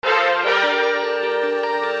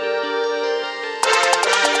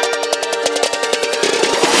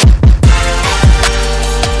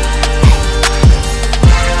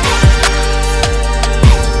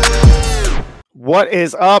What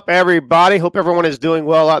is up, everybody? Hope everyone is doing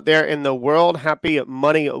well out there in the world. Happy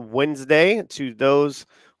Money Wednesday to those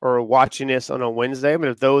who are watching this on a Wednesday. But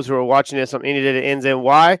if those who are watching this on any day that ends in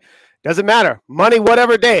Y, doesn't matter. Money,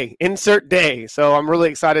 whatever day, insert day. So I'm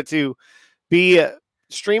really excited to be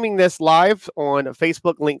streaming this live on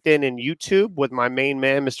Facebook, LinkedIn, and YouTube with my main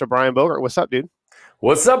man, Mr. Brian Bogert. What's up, dude?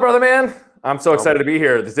 What's up, brother man? I'm so excited to be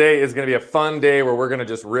here. Today is going to be a fun day where we're going to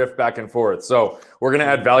just riff back and forth. So we're going to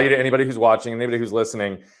add value to anybody who's watching, anybody who's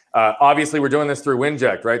listening. Obviously, we're doing this through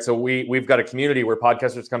Winject, right? So we've got a community where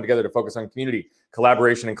podcasters come together to focus on community,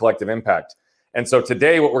 collaboration, and collective impact. And so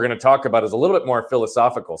today what we're going to talk about is a little bit more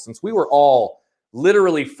philosophical. Since we were all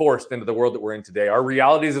literally forced into the world that we're in today, our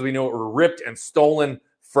realities as we know it were ripped and stolen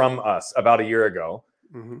from us about a year ago.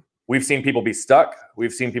 Mm-hmm. We've seen people be stuck,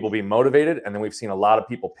 we've seen people be motivated, and then we've seen a lot of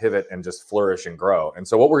people pivot and just flourish and grow. And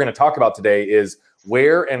so what we're going to talk about today is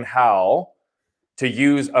where and how to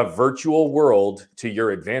use a virtual world to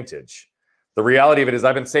your advantage. The reality of it is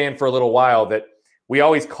I've been saying for a little while that we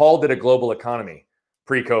always called it a global economy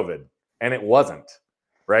pre-COVID, and it wasn't,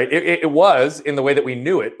 right? It was in the way that we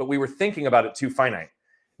knew it, but we were thinking about it too finite.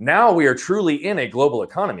 Now we are truly in a global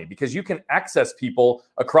economy because you can access people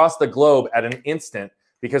across the globe at an instant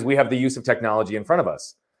because we have the use of technology in front of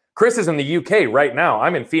us. Chris is in the UK right now.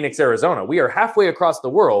 I'm in Phoenix, Arizona. We are halfway across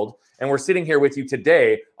the world, and we're sitting here with you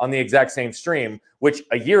today on the exact same stream, which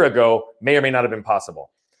a year ago may or may not have been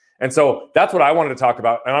possible. And so that's what I wanted to talk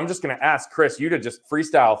about. And I'm just going to ask Chris, you to just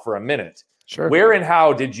freestyle for a minute. Sure. Where and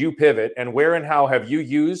how did you pivot, and where and how have you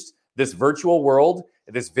used this virtual world,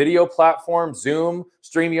 this video platform, Zoom,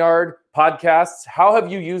 StreamYard, podcasts? How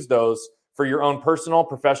have you used those for your own personal,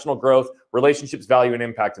 professional growth, relationships, value, and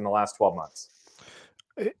impact in the last 12 months?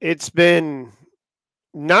 It's been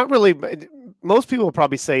not really. Most people will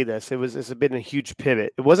probably say this. It's been a huge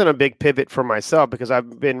pivot. It wasn't a big pivot for myself because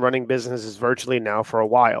I've been running businesses virtually now for a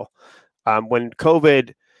while. When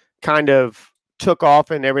COVID kind of took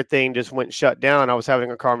off and everything just went shut down, I was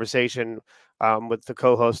having a conversation with the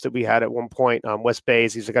co-host that we had at one point, Wes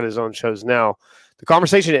Bays. He's got his own shows now. The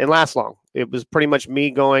conversation didn't last long. It was pretty much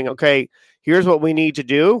me going, okay, here's what we need to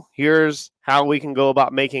do. Here's how we can go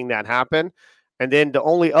about making that happen. And then the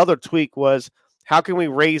only other tweak was, how can we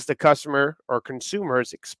raise the customer or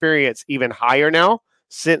consumer's experience even higher now,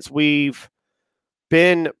 since we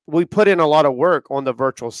put in a lot of work on the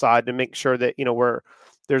virtual side to make sure that,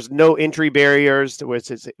 there's no entry barriers,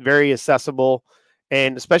 which is very accessible.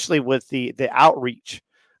 And especially with the outreach,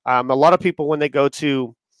 a lot of people, when they go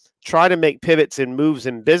to try to make pivots and moves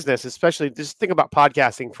in business, especially just think about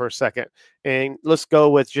podcasting for a second, and let's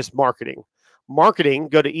go with just marketing.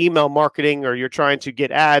 Go to email marketing, or you're trying to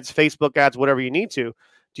get ads, Facebook ads, whatever you need to.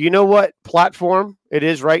 Do you know what platform it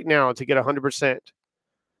is right now to get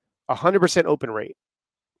 100% open rate?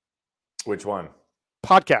 Which one?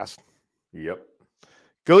 Podcast. Yep.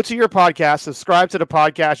 Go to your podcast, subscribe to the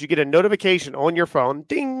podcast. You get a notification on your phone.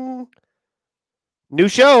 Ding. New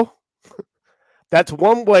show. That's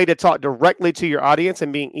one way to talk directly to your audience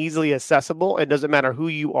and being easily accessible. It doesn't matter who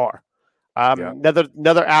you are.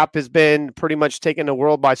 Another app has been pretty much taking the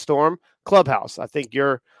world by storm. Clubhouse. I think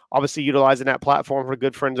you're obviously utilizing that platform for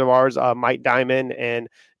good friends of ours, Mike Diamond and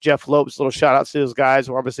Jeff Lopes. Little shout outs to those guys.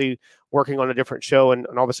 We're obviously working on a different show and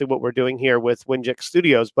obviously what we're doing here with Winject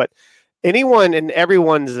Studios. But anyone and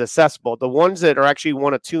everyone is accessible. The ones that are actually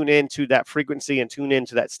want to tune into that frequency and tune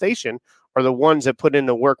into that station are the ones that put in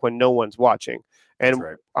the work when no one's watching. And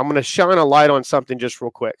right. I'm going to shine a light on something just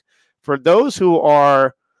real quick. For those who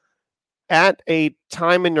are at a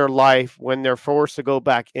time in their life when they're forced to go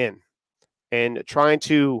back in and trying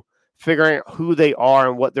to figure out who they are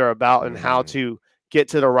and what they're about and how to get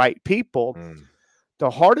to the right people,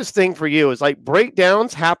 the hardest thing for you is like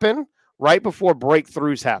breakdowns happen right before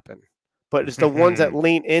breakthroughs happen. But it's the ones that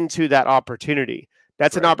lean into that opportunity.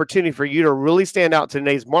 That's right. An opportunity for you to really stand out to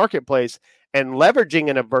today's marketplace and leveraging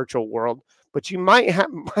in a virtual world. But you might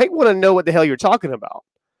want to know what the hell you're talking about.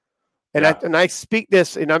 And I speak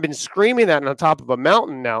this, and I've been screaming that on the top of a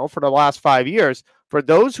mountain now for the last 5 years. For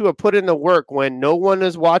those who have put in the work when no one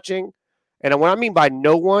is watching, and what I mean by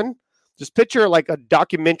no one, just picture like a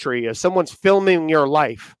documentary or someone's filming your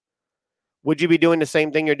life. Would you be doing the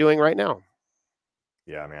same thing you're doing right now?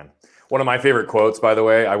 Yeah, man. One of my favorite quotes, by the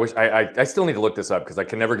way, I still need to look this up because I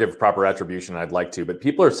can never give proper attribution. I'd like to, but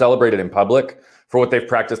people are celebrated in public for what they've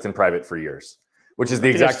practiced in private for years. which is the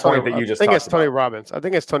exact point that you just talked about. I think it's Tony Robbins. I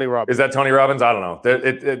think it's Tony Robbins. Is that Tony Robbins? I don't know.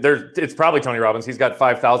 It's probably Tony Robbins. He's got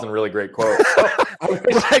 5,000 really great quotes.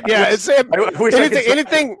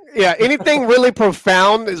 Anything really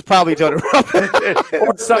profound is probably Tony Robbins.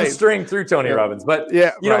 Or some string through Tony Robbins. But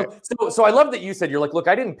you know, so I love that you said, you're like, look,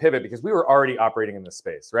 I didn't pivot because we were already operating in this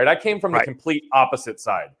space, right? I came from the complete opposite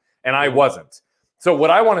side, and I wasn't. So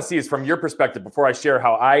what I want to see is from your perspective, before I share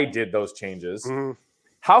how I did those changes,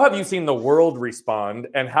 how have you seen the world respond,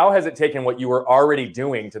 and how has it taken what you were already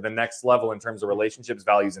doing to the next level in terms of relationships,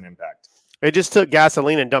 values, and impact? It just took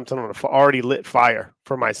gasoline and dumped it on an already lit fire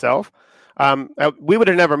for myself. We would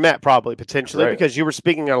have never met potentially, because you were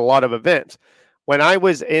speaking at a lot of events. When I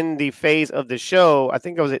was in the phase of the show, I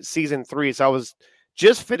think I was at season 3. So I was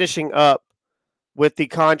just finishing up with the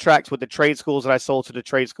contracts with the trade schools that I sold to the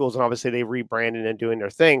trade schools. And obviously they rebranded and doing their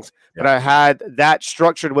things. But I had that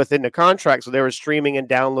structured within the contract. So they were streaming and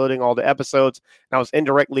downloading all the episodes. And I was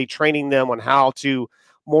indirectly training them on how to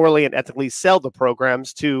morally and ethically sell the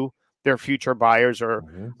programs to their future buyers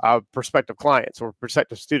or prospective clients or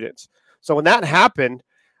prospective students. So when that happened,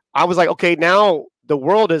 I was like, okay, now the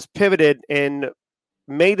world has pivoted and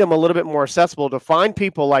made them a little bit more accessible to find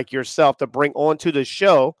people like yourself to bring onto the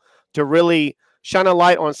show to really shine a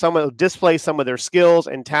light on display some of their skills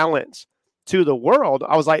and talents to the world.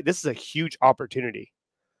 I was like, this is a huge opportunity.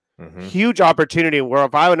 Huge opportunity where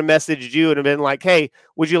if I would have messaged you and have been like, hey,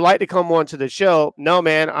 would you like to come on to the show? No,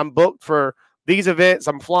 man, I'm booked for these events.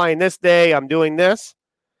 I'm flying this day. I'm doing this.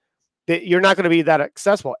 You're not going to be that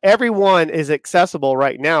accessible. Everyone is accessible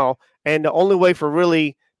right now. And the only way for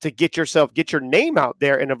really to get your name out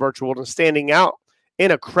there in a virtual world and standing out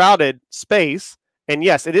in a crowded space. And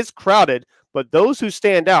yes, it is crowded, but those who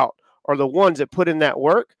stand out are the ones that put in that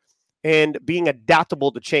work and being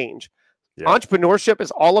adaptable to change. Entrepreneurship is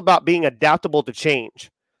all about being adaptable to change.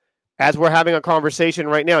 As we're having a conversation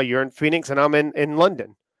right now, you're in Phoenix and I'm in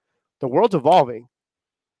London. The world's evolving.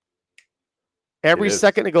 Every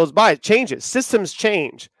second that goes by, it changes. Systems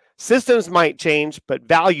change. Systems might change, but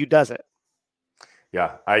value doesn't.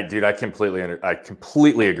 Yeah, I completely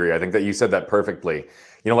agree. I think that you said that perfectly.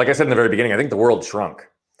 You know, like I said in the very beginning, I think the world shrunk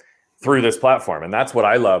through this platform. And that's what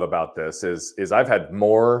I love about this is I've had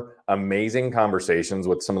more amazing conversations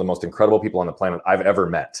with some of the most incredible people on the planet I've ever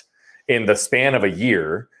met in the span of a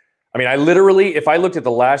year. I mean, if I looked at the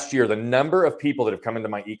last year, the number of people that have come into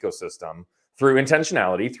my ecosystem through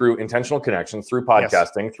intentionality, through intentional connections, through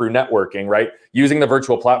podcasting, through networking, right? Using the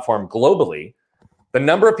virtual platform globally, the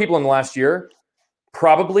number of people in the last year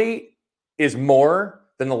probably is more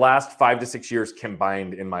than the last 5 to 6 years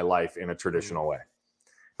combined in my life in a traditional way.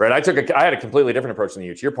 Right. I had a completely different approach than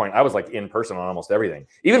you. To your point, I was like in person on almost everything.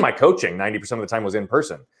 Even my coaching, 90% of the time was in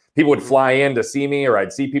person. People would fly in to see me, or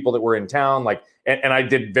I'd see people that were in town, and I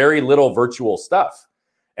did very little virtual stuff.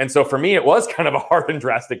 And so for me, it was kind of a hard and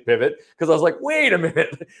drastic pivot because I was like, wait a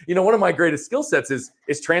minute. You know, one of my greatest skill sets is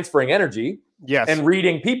transferring energy and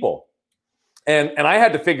reading people. And I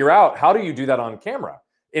had to figure out, how do you do that on camera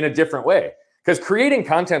in a different way? Because creating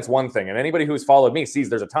content's one thing, and anybody who's followed me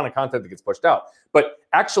sees there's a ton of content that gets pushed out. But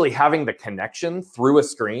actually having the connection through a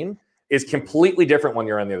screen is completely different when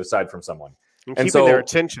you're on the other side from someone. And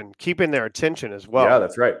keeping their attention as well. Yeah,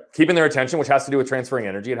 that's right. Keeping their attention, which has to do with transferring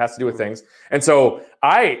energy. It has to do with things. And so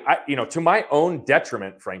I, to my own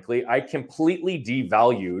detriment, frankly, I completely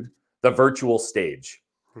devalued the virtual stage.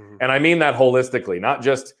 And I mean that holistically, not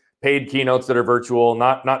just paid keynotes that are virtual,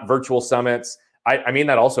 not virtual summits. I mean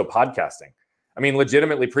that also podcasting. I mean,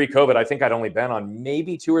 legitimately pre-COVID, I think I'd only been on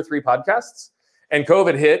maybe 2 or 3 podcasts. And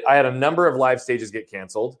COVID hit. I had a number of live stages get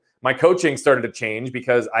canceled. My coaching started to change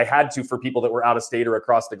because I had to, for people that were out of state or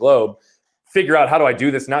across the globe, figure out how do I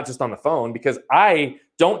do this, not just on the phone, because I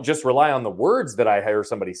don't just rely on the words that I hear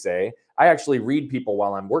somebody say. I actually read people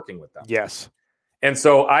while I'm working with them. Yes. And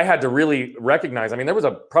so I had to really recognize, there was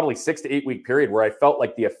a probably 6 to 8 week period where I felt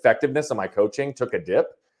like the effectiveness of my coaching took a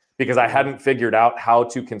dip because I hadn't figured out how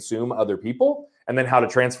to consume other people and then how to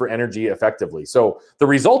transfer energy effectively. So the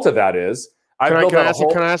result of that is Can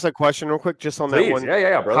I ask a question real quick just on that one?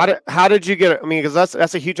 Yeah, brother. How did you get it? I mean, because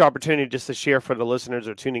that's a huge opportunity just to share for the listeners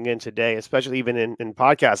who are tuning in today, especially even in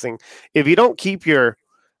podcasting. If you don't keep your,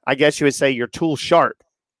 I guess you would say, your tool sharp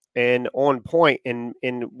and on point and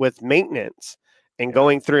with maintenance and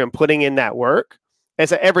going through and putting in that work,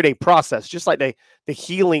 it's an everyday process, just like the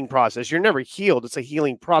healing process. You're never healed. It's a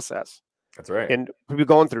healing process. That's right. And we're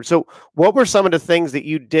going through. So what were some of the things that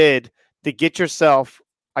you did to get yourself,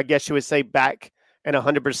 I guess you would say, back and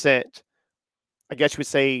 100%, I guess you would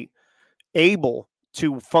say, able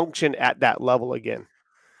to function at that level again?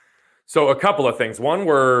 So a couple of things. One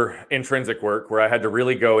were intrinsic work where I had to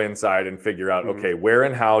really go inside and figure out, okay, where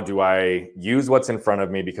and how do I use what's in front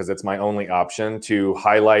of me because it's my only option to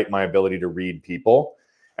highlight my ability to read people.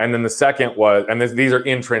 And then the second was, and these are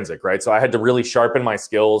intrinsic, right? So I had to really sharpen my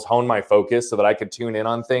skills, hone my focus so that I could tune in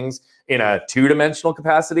on things in a 2-dimensional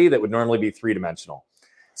capacity that would normally be 3-dimensional.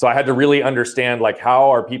 So I had to really understand, like, how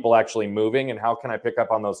are people actually moving and how can I pick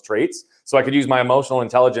up on those traits so I could use my emotional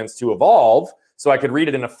intelligence to evolve so I could read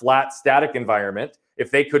it in a flat, static environment if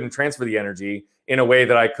they couldn't transfer the energy in a way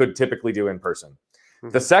that I could typically do in person.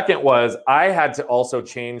 The second was I had to also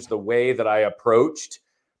change the way that I approached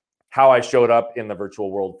how I showed up in the virtual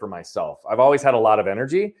world for myself. I've always had a lot of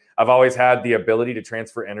energy. I've always had the ability to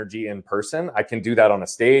transfer energy in person. I can do that on a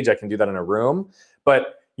stage. I can do that in a room.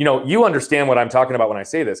 But you understand what I'm talking about when I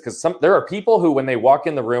say this, because there are people who, when they walk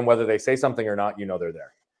in the room, whether they say something or not, they're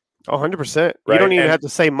there. 100%. Right? You don't even have to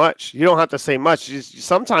say much. You don't have to say much.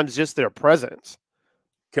 Sometimes just their presence.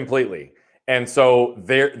 Completely. And so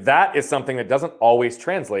that is something that doesn't always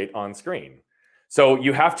translate on screen. So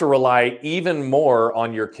you have to rely even more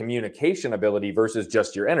on your communication ability versus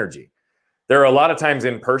just your energy. There are a lot of times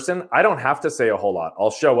in person, I don't have to say a whole lot.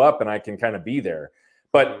 I'll show up and I can kind of be there.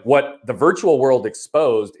 But what the virtual world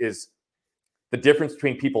exposed is the difference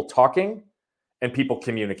between people talking and people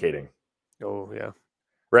communicating. Oh, yeah.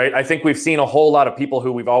 Right? I think we've seen a whole lot of people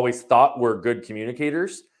who we've always thought were good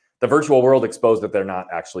communicators. The virtual world exposed that they're not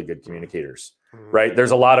actually good communicators, right?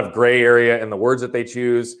 There's a lot of gray area in the words that they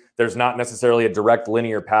choose. There's not necessarily a direct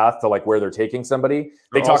linear path to like where they're taking somebody.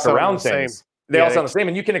 They talk around things. They all sound the same.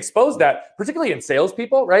 And you can expose that, particularly in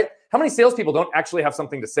salespeople, right? How many salespeople don't actually have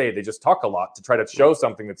something to say? They just talk a lot to try to show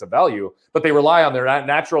something that's of value, but they rely on their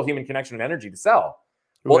natural human connection and energy to sell.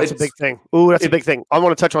 Well, that's a big thing. That's a big thing. I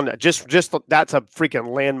want to touch on that. Just that's a freaking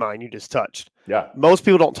landmine you just touched. Yeah. Most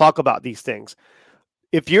people don't talk about these things.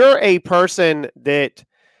 If you're a person that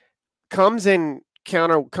comes in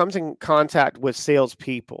contact with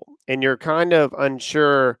salespeople and you're kind of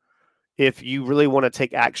unsure if you really want to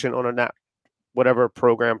take action on whatever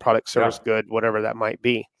program, product, service, good, whatever that might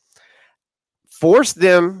be, force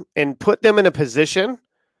them and put them in a position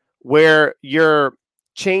where you're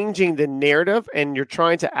changing the narrative and you're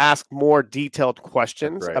trying to ask more detailed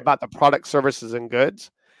questions about the product, services, and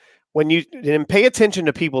goods. When you then pay attention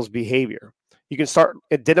to people's behavior, you can start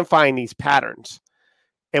identifying these patterns.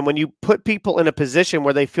 And when you put people in a position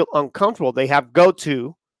where they feel uncomfortable, they have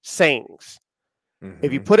go-to sayings.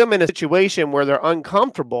 If you put them in a situation where they're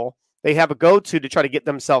uncomfortable, they have a go-to to try to get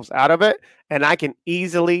themselves out of it. And I can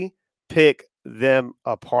easily pick them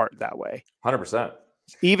apart that way. 100%.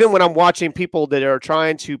 Even when I'm watching people that are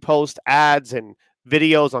trying to post ads and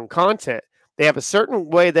videos on content, they have a certain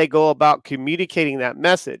way they go about communicating that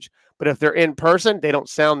message. But if they're in person, they don't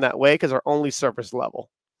sound that way because they're only surface level.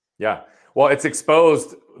 Yeah. Well, it's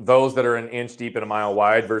exposed those that are an inch deep and a mile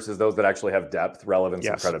wide versus those that actually have depth, relevance,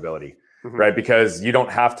 and credibility, right? Because you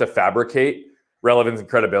don't have to fabricate relevance and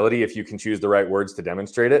credibility if you can choose the right words to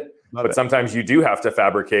demonstrate it. But sometimes you do have to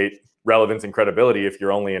fabricate relevance and credibility if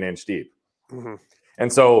you're only an inch deep.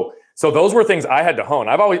 And so those were things I had to hone.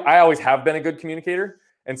 I always have been a good communicator.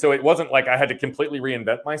 And so it wasn't like I had to completely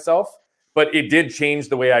reinvent myself, but it did change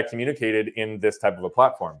the way I communicated in this type of a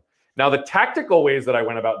platform. Now, the tactical ways that I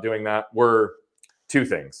went about doing that were two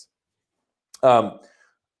things.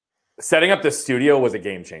 Setting up this studio was a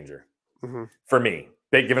game changer for me,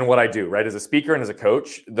 given what I do, right? As a speaker and as a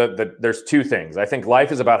coach, there's two things. I think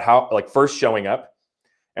life is about how, like, first showing up,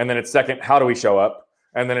 and then it's second, how do we show up?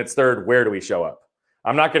 And then it's third, where do we show up?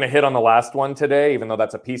 I'm not going to hit on the last one today, even though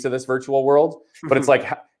that's a piece of this virtual world. But it's like,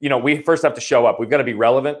 we first have to show up. We've got to be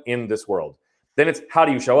relevant in this world. Then it's how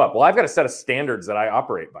do you show up? Well, I've got a set of standards that I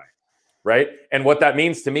operate by, right? And what that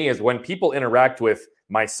means to me is when people interact with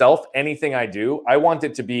myself, anything I do, I want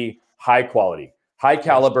it to be high quality, high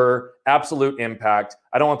caliber, absolute impact.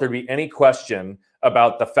 I don't want there to be any question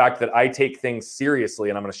about the fact that I take things seriously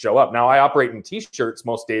and I'm going to show up. Now, I operate in t-shirts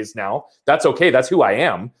most days now. That's okay. That's who I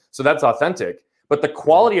am. So that's authentic. But the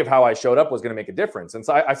quality of how I showed up was going to make a difference. And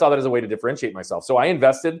so I saw that as a way to differentiate myself. So I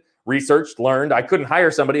invested, researched, learned. I couldn't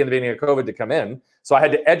hire somebody in the beginning of COVID to come in. So I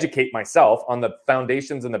had to educate myself on the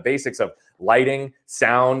foundations and the basics of lighting,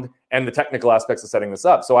 sound, and the technical aspects of setting this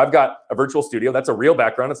up. So I've got a virtual studio. That's a real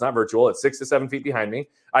background. It's not virtual. It's 6 to 7 feet behind me.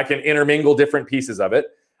 I can intermingle different pieces of it.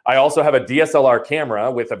 I also have a DSLR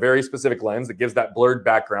camera with a very specific lens that gives that blurred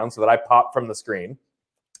background so that I pop from the screen.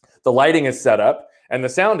 The lighting is set up and the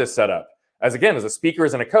sound is set up. As a speaker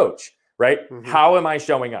and a coach, right? How am I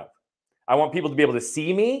showing up? I want people to be able to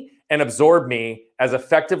see me and absorb me as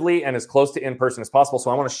effectively and as close to in-person as possible. So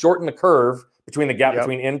I want to shorten the curve between the gap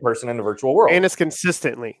between in-person and the virtual world. And it's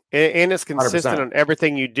consistently, and it's consistent 100%. on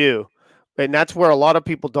everything you do. And that's where a lot of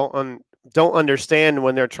people don't understand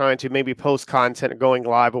when they're trying to maybe post content or going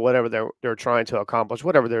live or whatever they're trying to accomplish,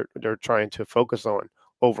 whatever they're trying to focus on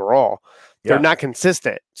overall. They're not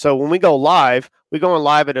consistent. So when we go live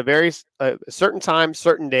at a very certain time,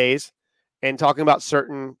 certain days, and talking about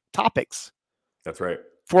certain topics. That's right.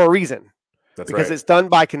 For a reason. Because it's done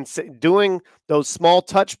by doing those small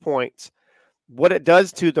touch points. What it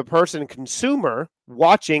does to the person consumer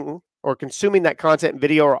watching or consuming that content,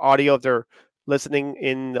 video or audio, if they're listening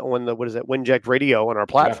on the Winject radio on our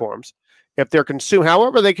platforms. If they're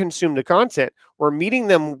however they consume the content, we're meeting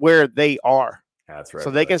them where they are. That's right.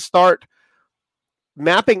 So they can start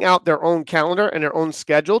mapping out their own calendar and their own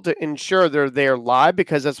schedule to ensure they're there live,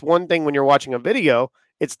 because that's one thing when you're watching a video,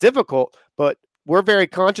 it's difficult, but we're very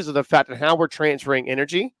conscious of the fact that how we're transferring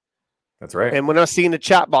energy. That's right. And when I'm seeing the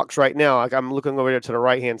chat box right now, like I'm looking over there to the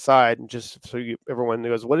right-hand side, and just so everyone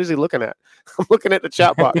goes, what is he looking at? I'm looking at the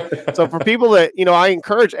chat box. So for people that, I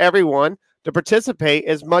encourage everyone to participate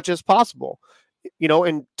as much as possible,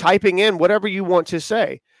 and typing in whatever you want to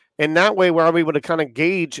say. And that way we're able to kind of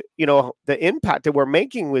gauge, the impact that we're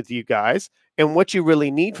making with you guys and what you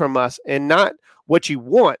really need from us, and not what you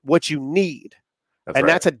want, what you need.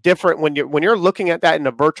 That's a different, when you're looking at that in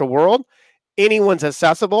the virtual world, anyone's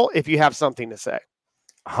accessible if you have something to say.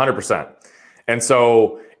 100%. And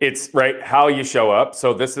so it's how you show up.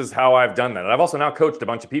 So this is how I've done that. And I've also now coached a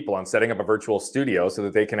bunch of people on setting up a virtual studio so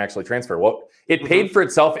that they can actually transfer. Well, it paid for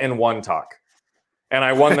itself in one talk. And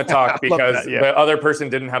I won the talk because the other person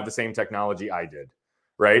didn't have the same technology I did.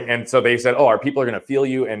 Right. And so they said, our people are going to feel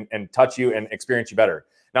you and touch you and experience you better.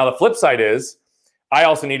 Now, the flip side is I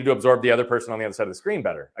also needed to absorb the other person on the other side of the screen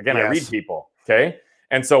better. Again, I read people. Okay.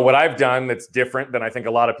 And so what I've done that's different than I think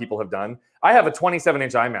a lot of people have done, I have a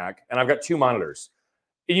 27-inch iMac and I've got 2 monitors.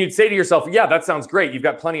 And you'd say to yourself, yeah, that sounds great. You've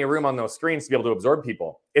got plenty of room on those screens to be able to absorb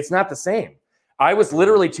people. It's not the same. I was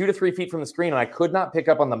literally 2 to 3 feet from the screen, and I could not pick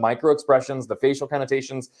up on the micro expressions, the facial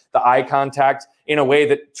connotations, the eye contact in a way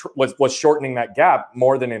that was shortening that gap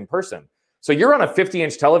more than in person. So you're on a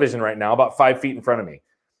 50-inch television right now, about 5 feet in front of me.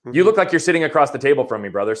 You look like you're sitting across the table from me,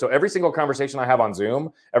 brother. So every single conversation I have on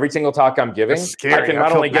Zoom, every single talk I'm giving, I can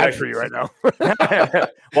not only get for you right now.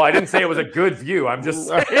 Well, I didn't say it was a good view. I'm just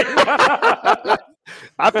saying. I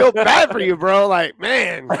feel bad for you, bro. Like,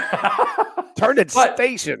 man, turn it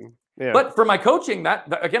station. Yeah. But for my coaching, that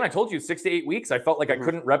again, I told you 6 to 8 weeks, I felt like I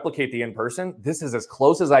couldn't replicate the in-person. This is as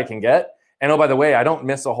close as I can get. And oh, by the way, I don't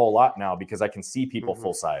miss a whole lot now because I can see people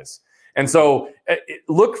full size. And so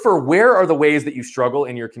look for where are the ways that you struggle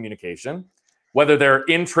in your communication, whether they're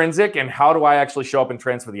intrinsic and how do I actually show up and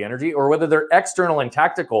transfer the energy, or whether they're external and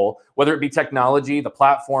tactical, whether it be technology, the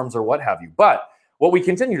platforms, or what have you. But what we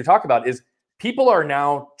continue to talk about is people are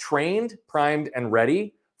now trained, primed, and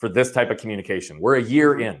ready for this type of communication. We're a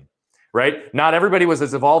year in, right? Not everybody was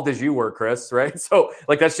as evolved as you were, Chris, right? So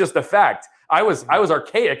that's just a fact. I was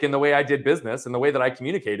archaic in the way I did business and the way that I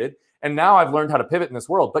communicated. And now I've learned how to pivot in this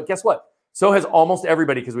world. But guess what? So has almost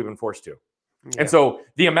everybody, because we've been forced to. Yeah. And so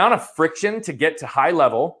the amount of friction to get to high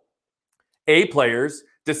level A players,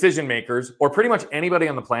 decision makers, or pretty much anybody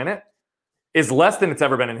on the planet is less than it's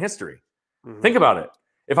ever been in history. Think about it.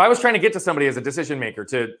 If I was trying to get to somebody as a decision maker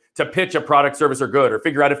to pitch a product, service, or good, or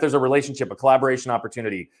figure out if there's a relationship, a collaboration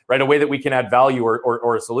opportunity, right, a way that we can add value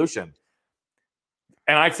or a solution.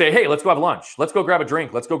 And I'd say, hey, let's go have lunch. Let's go grab a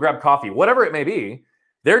drink. Let's go grab coffee, whatever it may be.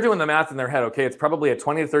 They're doing the math in their head. Okay, it's probably a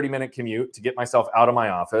 20 to 30 minute commute to get myself out of my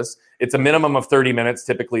office. It's a minimum of 30 minutes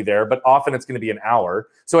typically there, but often it's going to be an hour.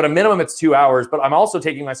 So at a minimum, it's 2 hours, but I'm also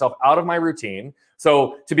taking myself out of my routine.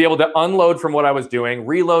 So to be able to unload from what I was doing,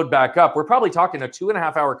 reload back up, we're probably talking a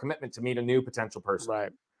 2.5 hour commitment to meet a new potential person.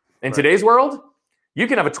 Right. In today's world, you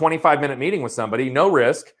can have a 25-minute meeting with somebody, no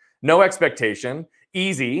risk, no expectation,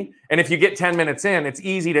 easy. And if you get 10 minutes in, it's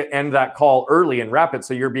easy to end that call early and wrap it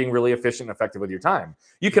so you're being really efficient and effective with your time.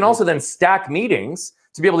 You can also then stack meetings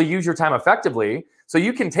to be able to use your time effectively. So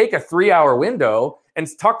you can take a 3-hour window and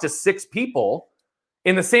talk to 6 people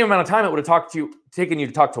in the same amount of time it would have taken you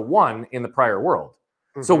to talk to 1 in the prior world.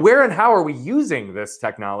 So where and how are we using this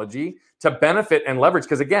technology to benefit and leverage?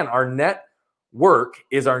 Because again, our net work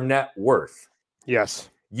is our net worth. Yes.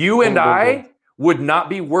 You and I would not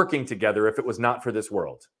be working together if it was not for this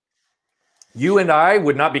world. You and I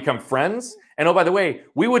would not become friends. And oh, by the way,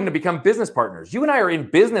 we wouldn't have become business partners. You and I are in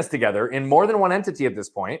business together in more than one entity at this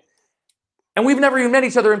point, and we've never even met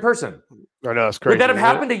each other in person. I know, it's crazy. Would that have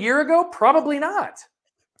happened a year ago? Probably not.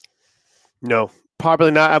 No, probably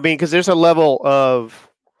not. I mean, because there's a level of,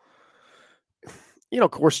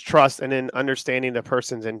 of course, trust, and then understanding the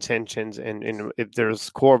person's intentions, and if there's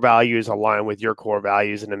core values aligned with your core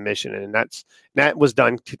values and a mission, and that was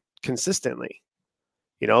done consistently.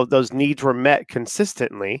 Those needs were met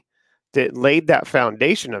consistently. That laid that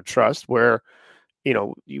foundation of trust where,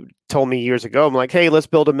 you told me years ago, I'm like, hey, let's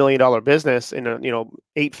build $1 million business in a,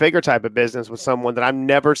 8-figure type of business with someone that I've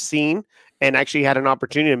never seen and actually had an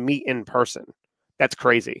opportunity to meet in person. That's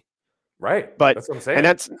crazy. Right. But that's what I'm saying.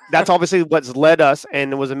 And that's obviously what's led us,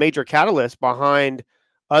 and it was a major catalyst behind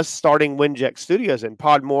us starting Winject Studios and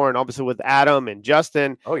Podmore, and obviously with Adam and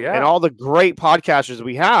Justin and all the great podcasters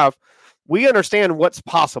we have. We understand what's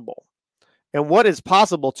possible, and what is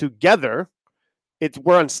possible together.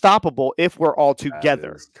 We're unstoppable if we're all together.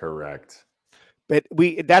 That is correct. But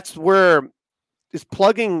that's where is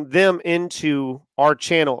plugging them into our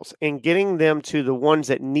channels and getting them to the ones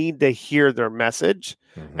that need to hear their message.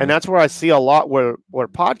 And that's where I see a lot where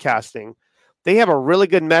podcasting, they have a really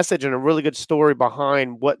good message and a really good story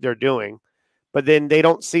behind what they're doing, but then they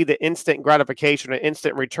don't see the instant gratification or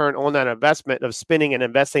instant return on that investment of spending and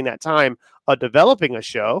investing that time of developing a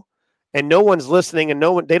show. And no one's listening, and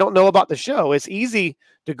they don't know about the show. It's easy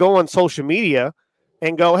to go on social media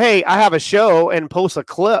and go, hey, I have a show, and post a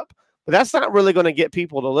clip, but that's not really going to get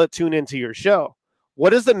people to tune into your show.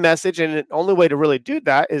 What is the message? And the only way to really do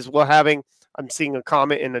that is I'm seeing a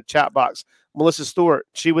comment in the chat box. Melissa Stewart,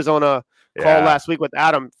 she was on a call last week with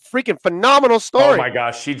Adam. Freaking phenomenal story. Oh my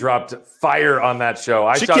gosh, she dropped fire on that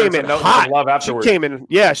show. She came in hot. Love afterwards. She came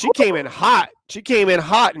in hot. She came in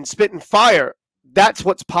hot and spitting fire. That's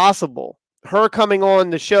what's possible. Her coming on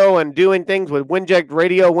the show and doing things with Winject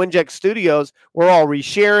Radio, Winject Studios, we're all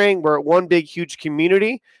resharing. We're one big, huge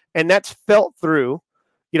community. And that's felt through,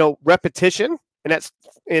 repetition. And that's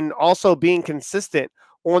in also being consistent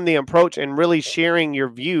on the approach and really sharing your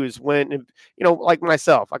views when, like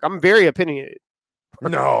myself, like I'm very opinionated.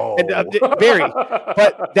 No. Very.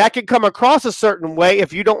 But that can come across a certain way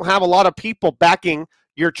if you don't have a lot of people backing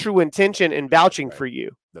your true intention and vouching for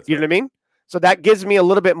you. Know what I mean? So that gives me a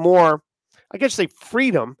little bit more, I guess,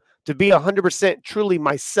 freedom to be 100% truly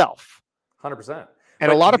myself. 100%.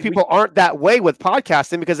 And a lot of people aren't that way with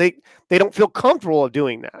podcasting because they don't feel comfortable of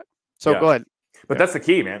doing that. So go ahead. But that's the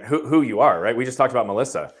key, man. Who you are, right? We just talked about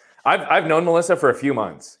Melissa. I've known Melissa for a few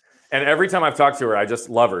months, and every time I've talked to her, I just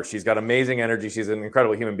love her. She's got amazing energy. She's an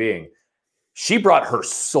incredible human being. She brought her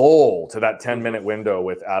soul to that 10-minute window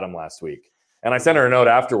with Adam last week. And I sent her a note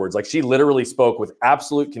afterwards. Like, she literally spoke with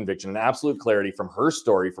absolute conviction and absolute clarity from her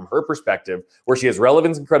story, from her perspective, where she has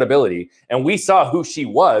relevance and credibility. And we saw who she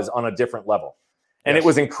was on a different level. And it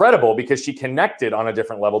was incredible because she connected on a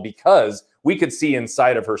different level because we could see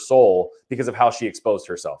inside of her soul because of how she exposed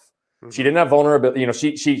herself. She didn't have vulnerability.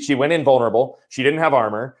 She went in vulnerable. She didn't have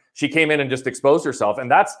armor. She came in and just exposed herself.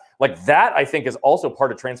 And that's that, I think, is also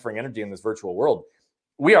part of transferring energy in this virtual world.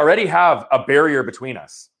 We already have a barrier between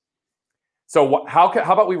us. So how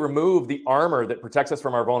about we remove the armor that protects us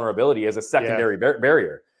from our vulnerability as a secondary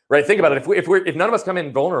barrier, right? Think about it. If none of us come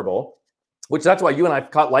in vulnerable, which that's why you and I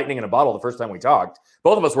caught lightning in a bottle the first time we talked,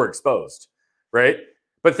 both of us were exposed, right?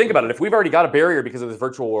 But think about it. If we've already got a barrier because of this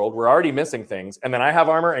virtual world, we're already missing things. And then I have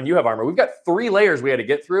armor and you have armor. We've got 3 layers we had to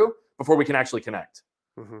get through before we can actually connect.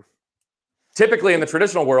 Typically in the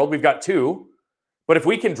traditional world, we've got 2. But if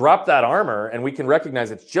we can drop that armor and we can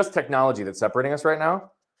recognize it's just technology that's separating us right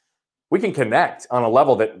now, we can connect on a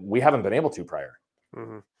level that we haven't been able to prior.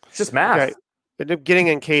 It's just math. Okay. Getting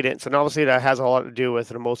in cadence, and obviously that has a lot to do with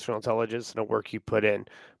an emotional intelligence and the work you put in.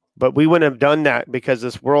 But we wouldn't have done that because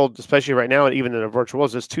this world, especially right now, and even in the virtual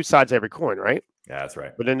world, there's 2 sides to every coin, right? Yeah, that's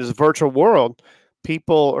right. But in this virtual world,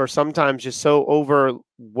 people are sometimes just so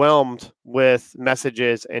overwhelmed with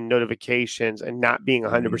messages and notifications and not being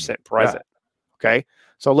 100% present. Okay.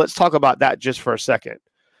 So let's talk about that just for a second.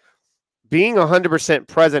 Being 100%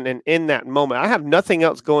 present and in that moment, I have nothing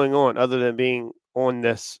else going on other than being on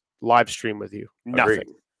this live stream with you. Nothing.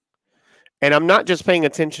 Agreed. And I'm not just paying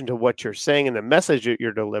attention to what you're saying and the message that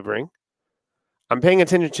you're delivering. I'm paying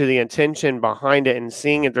attention to the intention behind it and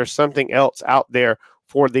seeing if there's something else out there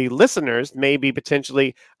for the listeners. Maybe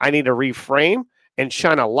potentially I need to reframe and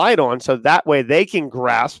shine a light on so that way they can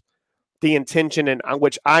grasp the intention, and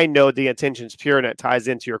which I know the intention is pure and it ties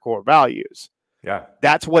into your core values. Yeah.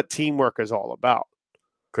 That's what teamwork is all about.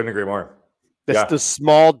 Couldn't agree more. It's the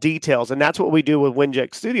small details. And that's what we do with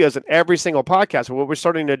Winject Studios and every single podcast. What we're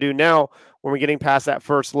starting to do now, when we're getting past that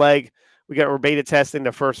first leg, we're beta testing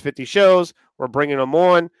the first 50 shows. We're bringing them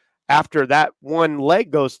on. After that one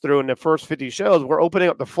leg goes through in the first 50 shows, we're opening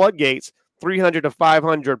up the floodgates, 300 to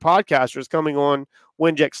 500 podcasters coming on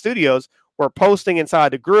Winject Studios. We're posting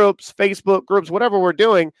inside the groups, Facebook groups, whatever we're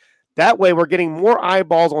doing. That way we're getting more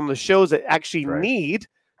eyeballs on the shows that actually need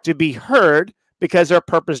to be heard because they're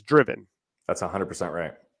purpose driven. That's 100%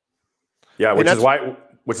 right. Yeah, which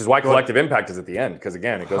is why collective impact is at the end, because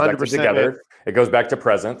again, it goes back to together, it goes back to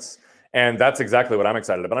presence, and that's exactly what I'm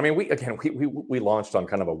excited about. I mean, we launched on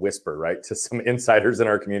kind of a whisper, right, to some insiders in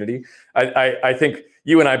our community. I think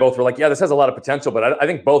you and I both were like, yeah, this has a lot of potential, but I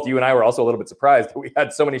think both you and I were also a little bit surprised that we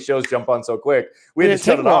had so many shows jump on so quick. We had to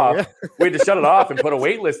shut it off. Yeah. We had to shut it off and put a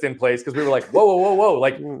wait list in place because we were like, whoa.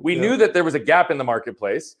 Like we knew that there was a gap in the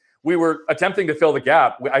marketplace. We were attempting to fill the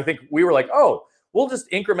gap. I think we were like, oh, we'll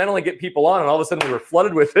just incrementally get people on, and all of a sudden we were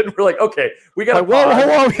flooded with it. And we're like, okay, we got to whoa.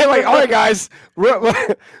 We're like, all right, guys,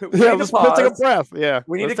 let's take a breath. Yeah,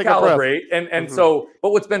 we need to calibrate. And so,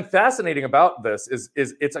 but what's been fascinating about this is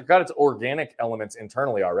it's got its organic elements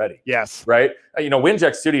internally already. Yes, right.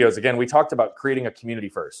 Winject Studios. Again, we talked about creating a community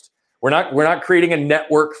first. We're not creating a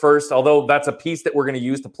network first, although that's a piece that we're going to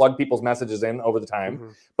use to plug people's messages in over the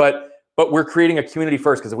time. But we're creating a community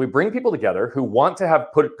first, because if we bring people together who want to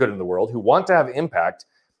put good in the world, who want to have impact,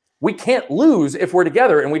 we can't lose if we're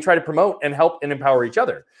together and we try to promote and help and empower each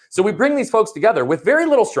other. So we bring these folks together with very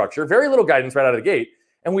little structure, very little guidance right out of the gate,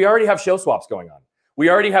 and we already have show swaps going on. We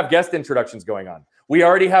already have guest introductions going on. We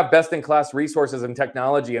already have best-in-class resources and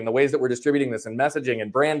technology and the ways that we're distributing this and messaging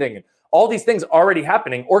and branding and all these things already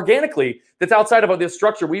happening organically that's outside of this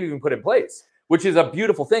structure we've even put in place, which is a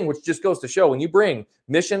beautiful thing, which just goes to show when you bring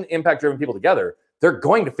mission, impact-driven people together, they're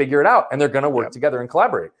going to figure it out and they're going to work together and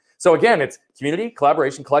collaborate. So again, it's community,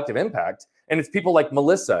 collaboration, collective impact, and it's people like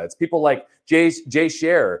Melissa, it's people like Jay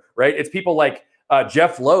Scher, right? It's people like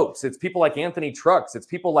Jeff Lopes, it's people like Anthony Trucks, it's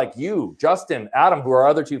people like you, Justin, Adam, who are our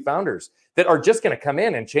other two founders, that are just going to come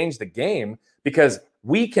in and change the game, because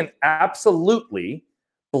we can absolutely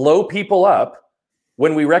blow people up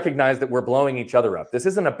when we recognize that we're blowing each other up. This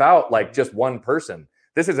isn't about like just one person.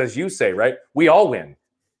 This is, as you say, right? We all win.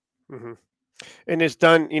 Mm-hmm. And it's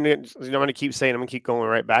done, I'm going to keep saying, I'm going to keep going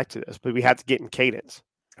right back to this, but we have to get in cadence.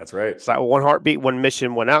 That's right. It's like one heartbeat, one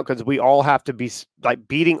mission, one out, because we all have to be like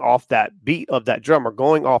beating off that beat of that drum, or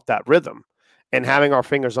going off that rhythm and having our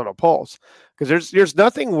fingers on a pulse. Because there's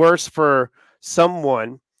nothing worse for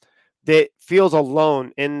someone that feels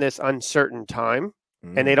alone in this uncertain time.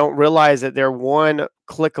 And they don't realize that they're one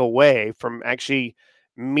click away from actually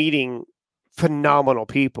meeting phenomenal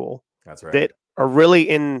people. That's right. That are really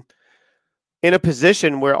in a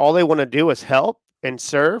position where all they want to do is help and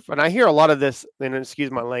serve. And I hear a lot of this, and excuse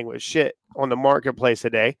my language, shit on the marketplace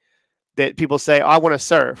today, that people say, I want to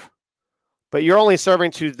serve. But you're only serving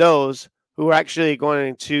to those who are actually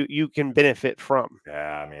you can benefit from.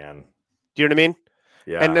 Yeah, man. Do you know what I mean?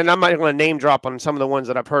 Yeah. And then I'm not going to name drop on some of the ones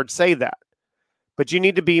that I've heard say that. But you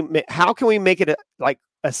need to be, how can we make it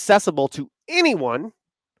accessible to anyone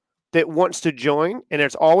that wants to join? And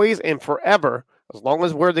it's always and forever, as long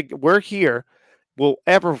as we're here, will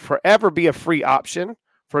forever be a free option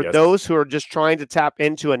for those who are just trying to tap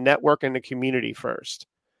into a network and a community first.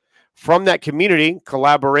 From that community,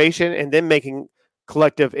 collaboration, and then making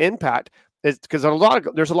collective impact. Is because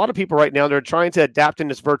there's a lot of people right now that are trying to adapt in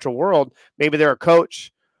this virtual world. Maybe they're a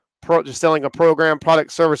coach, just selling a program,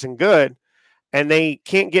 product, service, and good. And they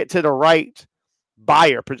can't get to the right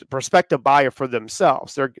buyer, prospective buyer for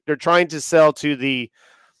themselves. They're trying to sell to the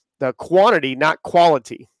quantity, not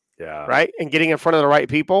quality. Yeah. Right. And getting in front of the right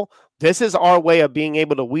people. This is our way of being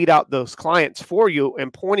able to weed out those clients for you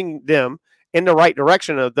and pointing them in the right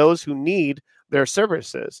direction of those who need their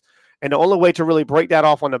services. And the only way to really break that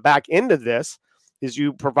off on the back end of this is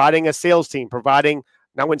you providing a sales team, and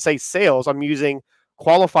I wouldn't say sales, I'm using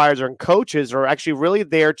qualifiers and coaches are actually really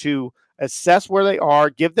there to assess where they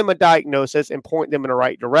are, give them a diagnosis, and point them in the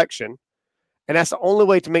right direction. And that's the only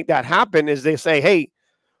way to make that happen is they say, hey,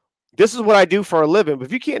 this is what I do for a living. But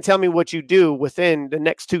if you can't tell me what you do within the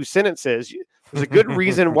next two sentences, there's a good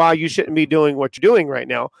reason why you shouldn't be doing what you're doing right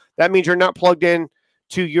now. That means you're not plugged in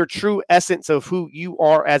to your true essence of who you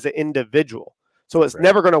are as an individual. So it's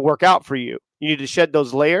never going to work out for you. You need to shed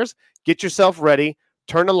those layers, get yourself ready,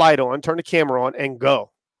 turn the light on, turn the camera on, and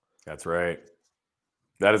go. That's right.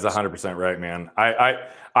 That is 100% right, man.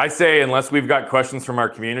 I say, unless we've got questions from our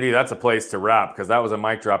community, that's a place to wrap, because that was a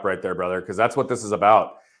mic drop right there, brother, because that's what this is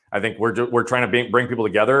about. I think we're trying to bring people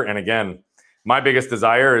together. And again, my biggest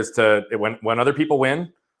desire is to, when other people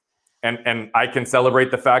win, and I can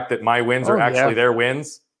celebrate the fact that my wins are actually their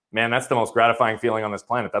wins, man, that's the most gratifying feeling on this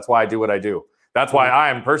planet. That's why I do what I do. That's why I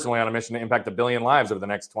am personally on a mission to impact 1 billion lives over the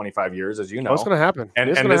next 25 years, as you know. What's going to happen?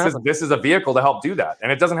 And this is a vehicle to help do that.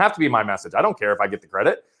 And it doesn't have to be my message. I don't care if I get the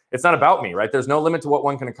credit. It's not about me, right? There's no limit to what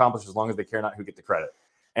one can accomplish as long as they care not who get the credit.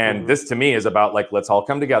 And this to me is about like, let's all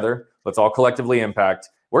come together. Let's all collectively impact.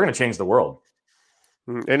 We're going to change the world.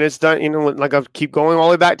 And it's done, like I keep going all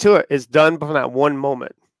the way back to it. It's done from that one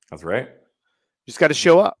moment. That's right. You just got to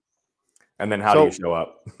show up. And then how do you show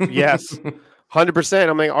up? Yes, 100%.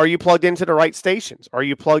 I mean, are you plugged into the right stations? Are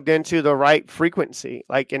you plugged into the right frequency,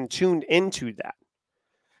 like, and tuned into that?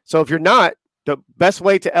 So if you're not, the best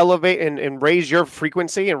way to elevate and raise your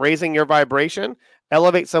frequency and raising your vibration,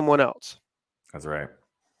 elevate someone else. That's right.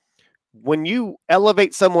 When you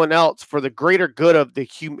elevate someone else for the greater good of the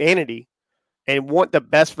humanity and want the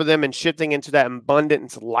best for them and shifting into that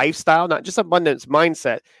abundance lifestyle, not just abundance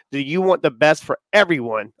mindset, do you want the best for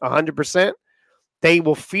everyone 100%? They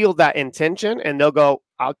will feel that intention and they'll go,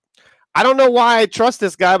 I don't know why I trust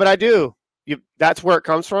this guy, but I do. That's where it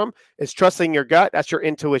comes from. It's trusting your gut. That's your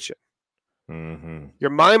intuition. Your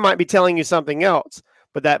mind might be telling you something else,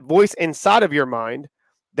 but that voice inside of your mind,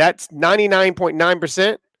 that's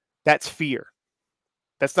 99.9%. That's fear.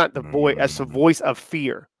 That's not the voice. That's the voice of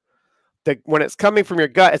fear. When it's coming from your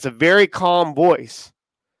gut, it's a very calm voice.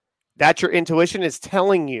 That's your intuition is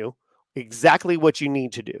telling you exactly what you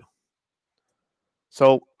need to do.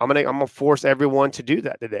 So I'm gonna force everyone to do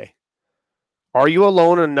that today. Are you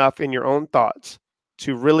alone enough in your own thoughts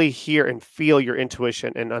to really hear and feel your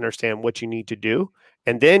intuition and understand what you need to do?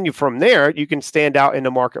 And then from there, you can stand out in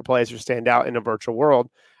the marketplace or stand out in the virtual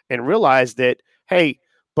world and realize that, hey,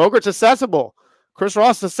 Bogert's accessible. Chris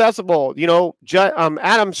Ross is accessible.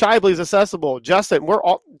 Adam Shively is accessible. Justin,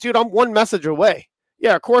 I'm one message away.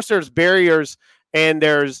 Yeah, of course there's barriers and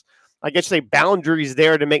there's, I guess you say, boundaries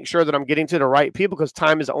there to make sure that I'm getting to the right people because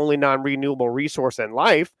time is the only non-renewable resource in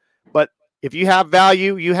life. But if you have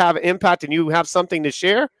value, you have impact, and you have something to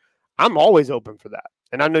share, I'm always open for that.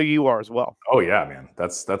 And I know you are as well. Oh yeah, man.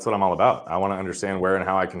 That's what I'm all about. I want to understand where and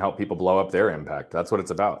how I can help people blow up their impact. That's what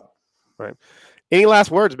it's about. Right. Any last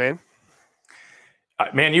words, man?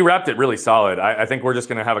 Man, you wrapped it really solid. I think we're just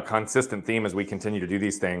going to have a consistent theme as we continue to do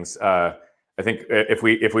these things. I think if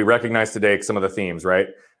we recognize today some of the themes, right?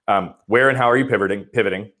 Where and how are you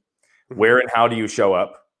pivoting? Where and how do you show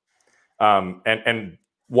up? And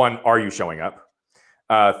one, are you showing up?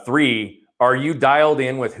 3, are you dialed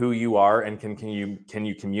in with who you are, and can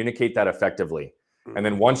you communicate that effectively? And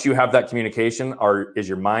then once you have that communication, is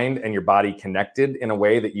your mind and your body connected in a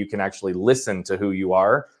way that you can actually listen to who you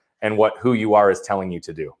are and what who you are is telling you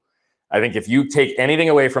to do? I think if you take anything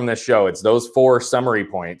away from this show, it's those 4 summary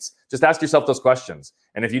points. Just ask yourself those questions.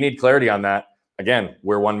 And if you need clarity on that, again,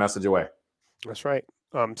 we're one message away. That's right.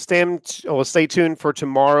 Stay tuned for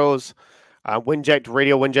tomorrow's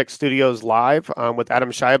Radio Winject Studios live with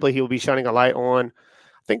Adam Shively. He will be shining a light on, I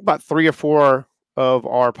think, about 3 or 4 of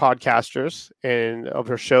our podcasters and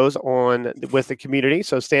of our shows with the community.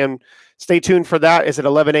 So stay tuned for that. It's at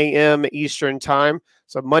 11 a.m. Eastern time.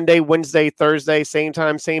 So Monday, Wednesday, Thursday, same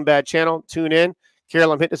time, same bad channel. Tune in.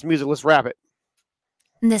 Carolyn, hit this music. Let's wrap it.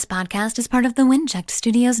 This podcast is part of the Winject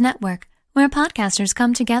Studios network, where podcasters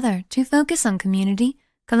come together to focus on community,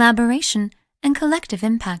 collaboration, and collective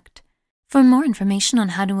impact. For more information on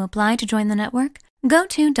how to apply to join the network, go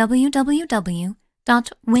to www.winject.com.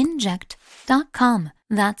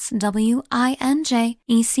 That's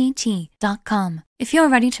WINJECT.com. If you're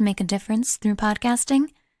ready to make a difference through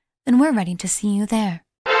podcasting, then we're ready to see you there.